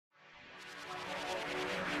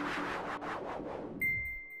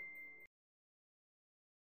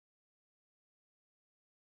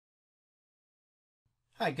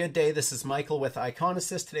Hi, good day. This is Michael with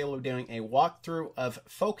Iconasys. Today we'll be doing a walkthrough of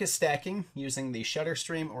focus stacking using the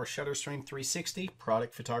Shutterstream or Shutterstream 360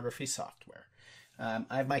 product photography software. I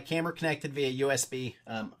have my camera connected via USB.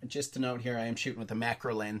 Just to note here, I am shooting with a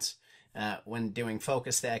macro lens. When doing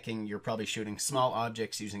focus stacking, you're probably shooting small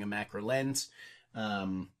objects using a macro lens.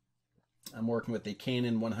 I'm working with a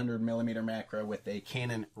Canon 100mm macro with a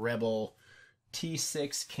Canon Rebel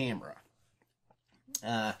T6 camera.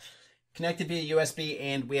 Connected via USB,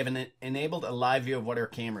 and we have enabled a live view of what our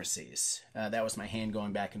camera sees. That was my hand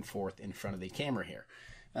going back and forth in front of the camera here.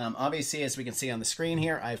 Obviously, as we can see on the screen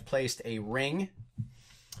here, I've placed a ring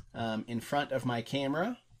in front of my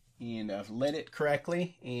camera, and I've lit it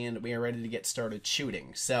correctly, and we are ready to get started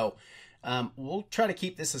shooting. So we'll try to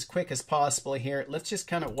keep this as quick as possible here. Let's just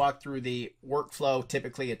kind of walk through the workflow.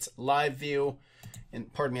 Typically, it's live view.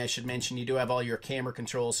 And pardon me, I should mention you do have all your camera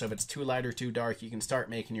controls, so if it's too light or too dark, you can start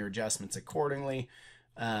making your adjustments accordingly.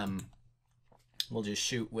 We'll just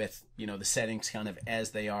shoot with, the settings kind of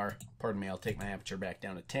as they are. Pardon me, I'll take my aperture back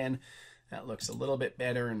down to 10. That looks a little bit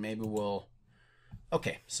better, and maybe we'll...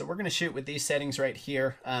 Okay, so we're going to shoot with these settings right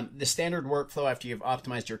here. The standard workflow after you've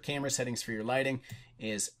optimized your camera settings for your lighting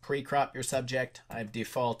is pre-crop your subject. I've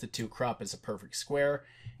defaulted to crop as a perfect square,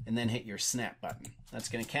 and then hit your snap button. That's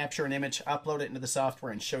going to capture an image, upload it into the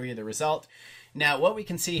software, and show you the result. Now, what we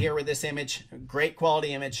can see here with this image, great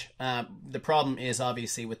quality image. The problem is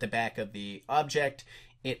obviously with the back of the object,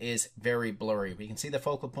 it is very blurry. We can see the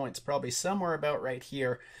focal point's probably somewhere about right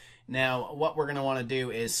here. Now, what we're going to want to do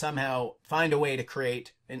is somehow find a way to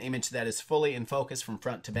create an image that is fully in focus from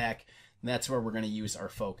front to back. And that's where we're going to use our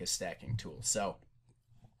focus stacking tool. So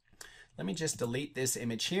let me just delete this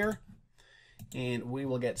image here, and we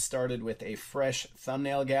will get started with a fresh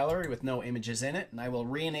thumbnail gallery with no images in it. And I will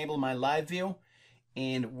re-enable my live view,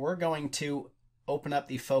 and we're going to open up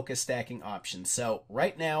the focus stacking option. So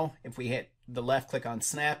right now, if we hit the left click on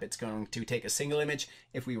snap, it's going to take a single image.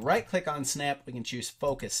 If we right click on snap, we can choose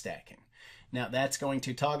focus stacking. Now that's going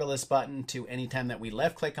to toggle this button to any time that we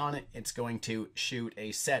left click on it, it's going to shoot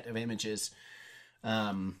a set of images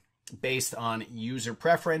based on user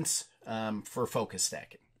preference for focus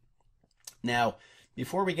stacking. Now,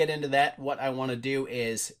 before we get into that, what I want to do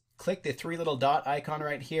is click the three little dot icon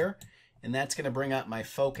right here, and that's going to bring up my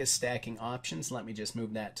focus stacking options. Let me just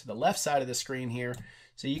move that to the left side of the screen here.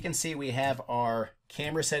 So you can see we have our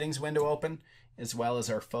camera settings window open as well as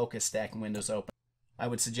our focus stacking windows open. I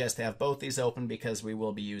would suggest to have both these open because we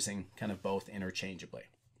will be using kind of both interchangeably.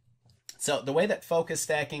 So the way that focus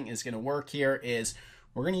stacking is going to work here is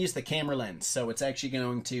we're going to use the camera lens. So it's actually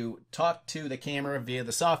going to talk to the camera via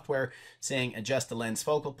the software saying adjust the lens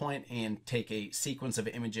focal point and take a sequence of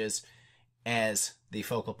images as the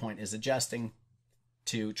focal point is adjusting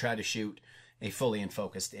to try to shoot a fully in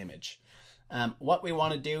focused image. What we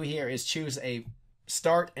want to do here is choose a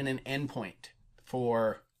start and an end point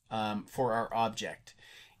for our object.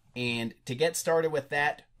 And to get started with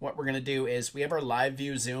that, what we're going to do is we have our live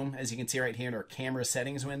view zoom, as you can see right here in our camera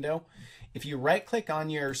settings window. If you right click on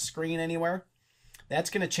your screen anywhere, that's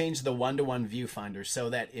going to change the one-to-one viewfinder so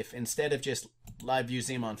that if instead of just live view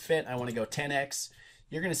zoom on fit, I want to go 10x,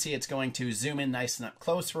 you're going to see it's going to zoom in nice and up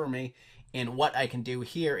close for me. And what I can do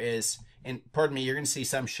here is, and pardon me, you're going to see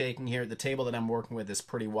some shaking here. The table that I'm working with is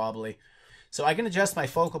pretty wobbly. So I can adjust my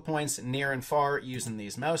focal points near and far using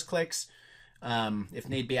these mouse clicks. If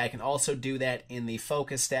need be, I can also do that in the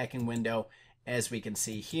focus stacking window, as we can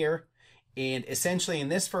see here. And essentially in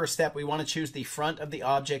this first step, we want to choose the front of the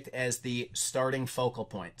object as the starting focal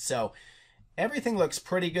point. So everything looks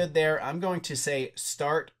pretty good there. I'm going to say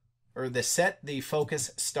start, or set the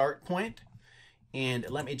focus start point. And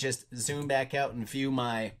let me just zoom back out and view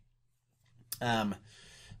my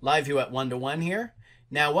live view at 1:1 here.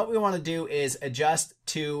 Now what we want to do is adjust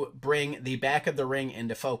to bring the back of the ring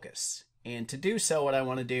into focus. And to do so, what I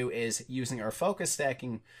want to do is using our focus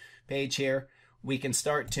stacking page here, we can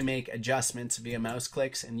start to make adjustments via mouse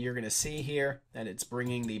clicks, and you're going to see here that it's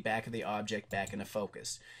bringing the back of the object back into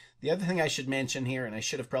focus. The other thing I should mention here, and I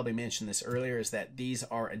should have probably mentioned this earlier, is that these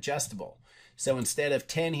are adjustable. So instead of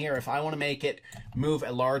 10 here, if I want to make it move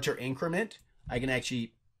a larger increment, I can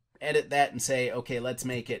actually edit that and say, okay, let's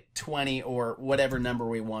make it 20 or whatever number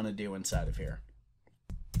we want to do inside of here.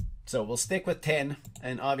 So we'll stick with 10,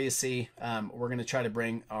 and obviously we're going to try to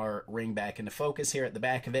bring our ring back into focus here at the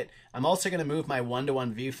back of it. I'm also going to move my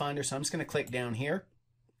one-to-one viewfinder, so I'm just going to click down here.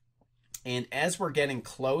 And as we're getting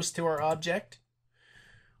close to our object,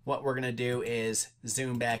 what we're going to do is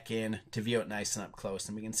zoom back in to view it nice and up close.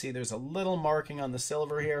 And we can see there's a little marking on the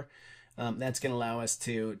silver here. That's going to allow us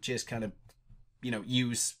to just kind of,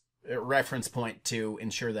 use a reference point to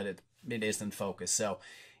ensure that it's it is in focus. So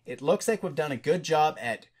it looks like we've done a good job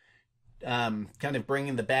at kind of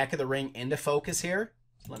bringing the back of the ring into focus here.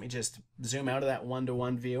 Let me just zoom out of that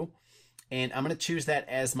one-to-one view. And I'm going to choose that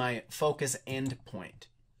as my focus endpoint.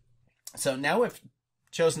 So now we've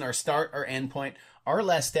chosen our start or endpoint. Our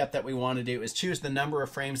last step that we want to do is choose the number of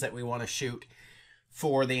frames that we want to shoot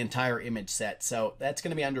for the entire image set. So that's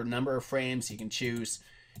going to be under number of frames. You can choose,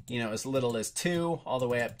 as little as 2 all the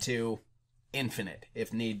way up to infinite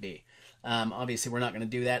if need be. Obviously, we're not going to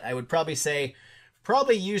do that. I would probably say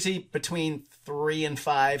usually between 3 and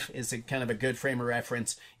 5 is a kind of a good frame of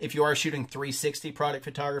reference. If you are shooting 360 product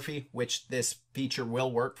photography, which this feature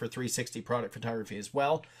will work for 360 product photography as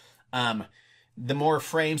well, the more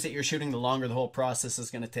frames that you're shooting, the longer the whole process is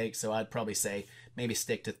going to take. So I'd probably say maybe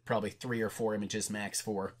stick to probably 3 or 4 images max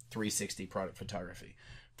for 360 product photography.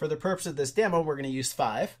 For the purpose of this demo, we're going to use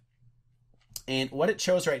 5. And what it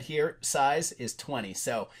shows right here, size is 20.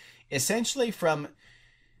 So essentially from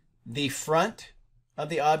the front of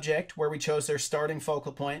the object where we chose their starting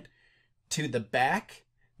focal point to the back,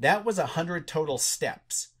 that was 100 total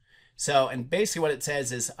steps. So, and basically what it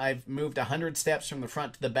says is I've moved 100 steps from the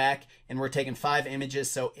front to the back, and we're taking 5 images.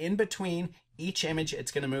 So in between each image,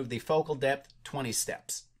 it's going to move the focal depth 20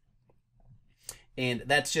 steps. And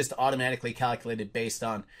that's just automatically calculated based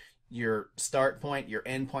on your start point, your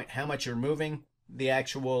end point, how much you're moving, the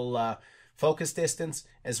actual focus distance,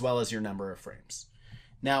 as well as your number of frames.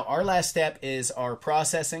 Now, our last step is our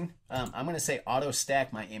processing. I'm going to say auto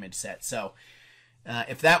stack my image set. So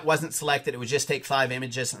if that wasn't selected, it would just take 5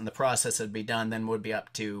 images and the process would be done. Then it would be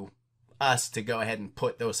up to us to go ahead and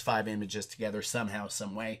put those 5 images together somehow,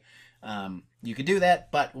 some way. You could do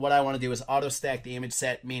that, but what I want to do is auto stack the image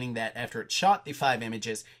set, meaning that after it shot the 5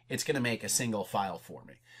 images, it's going to make a single file for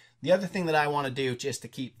me. The other thing that I want to do just to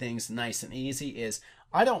keep things nice and easy is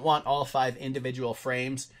I don't want all 5 individual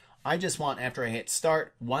frames. I just want, after I hit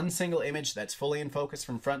start, one single image that's fully in focus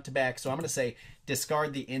from front to back. So I'm going to say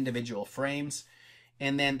discard the individual frames.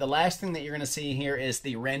 And then the last thing that you're going to see here is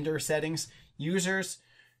the render settings. Users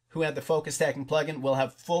who have the focus stacking plugin will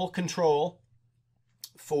have full control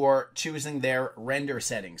for choosing their render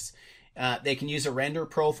settings. They can use a render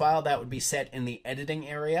profile that would be set in the editing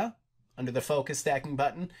area under the focus stacking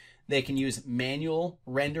button. They can use manual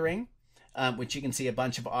rendering, which you can see a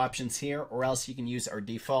bunch of options here, or else you can use our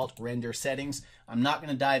default render settings. I'm not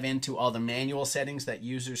going to dive into all the manual settings that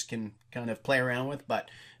users can kind of play around with, but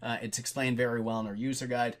it's explained very well in our user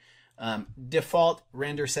guide. Default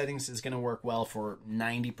render settings is going to work well for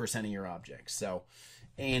 90% of your objects. So,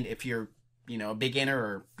 and if you're, a beginner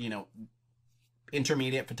or,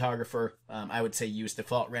 intermediate photographer, I would say use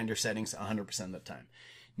default render settings 100% of the time.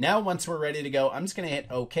 Now, once we're ready to go, I'm just going to hit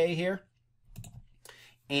OK here.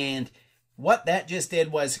 And what that just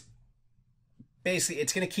did was basically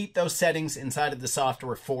it's going to keep those settings inside of the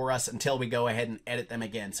software for us until we go ahead and edit them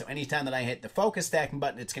again. So anytime that I hit the focus stacking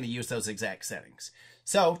button, it's going to use those exact settings.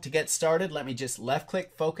 So to get started, let me just left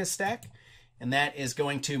click focus stack, and that is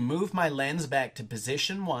going to move my lens back to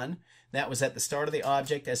position 1. That was at the start of the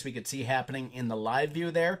object, as we could see happening in the live view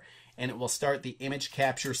there, and it will start the image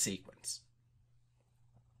capture sequence.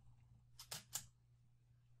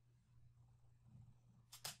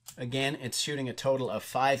 Again, it's shooting a total of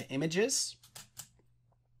 5 images.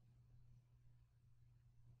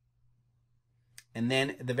 And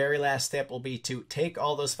then the very last step will be to take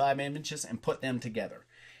all those 5 images and put them together.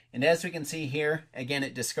 And as we can see here, again,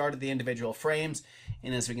 it discarded the individual frames.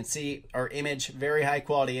 And as we can see, our image, very high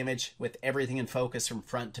quality image with everything in focus from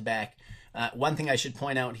front to back. One thing I should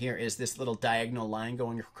point out here is this little diagonal line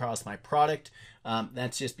going across my product.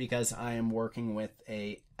 That's just because I am working with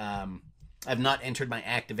a... I've not entered my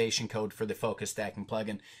activation code for the focus stacking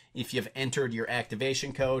plugin. If you've entered your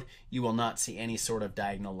activation code, you will not see any sort of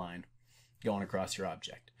diagonal line going across your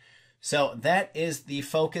object. So that is the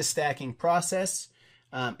focus stacking process.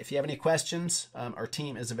 If you have any questions, our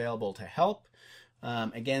team is available to help.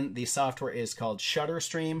 Again, the software is called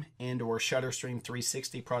Shutterstream and/or Shutterstream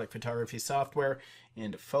 360 product photography software,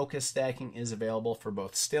 and focus stacking is available for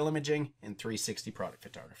both still imaging and 360 product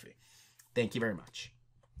photography. Thank you very much.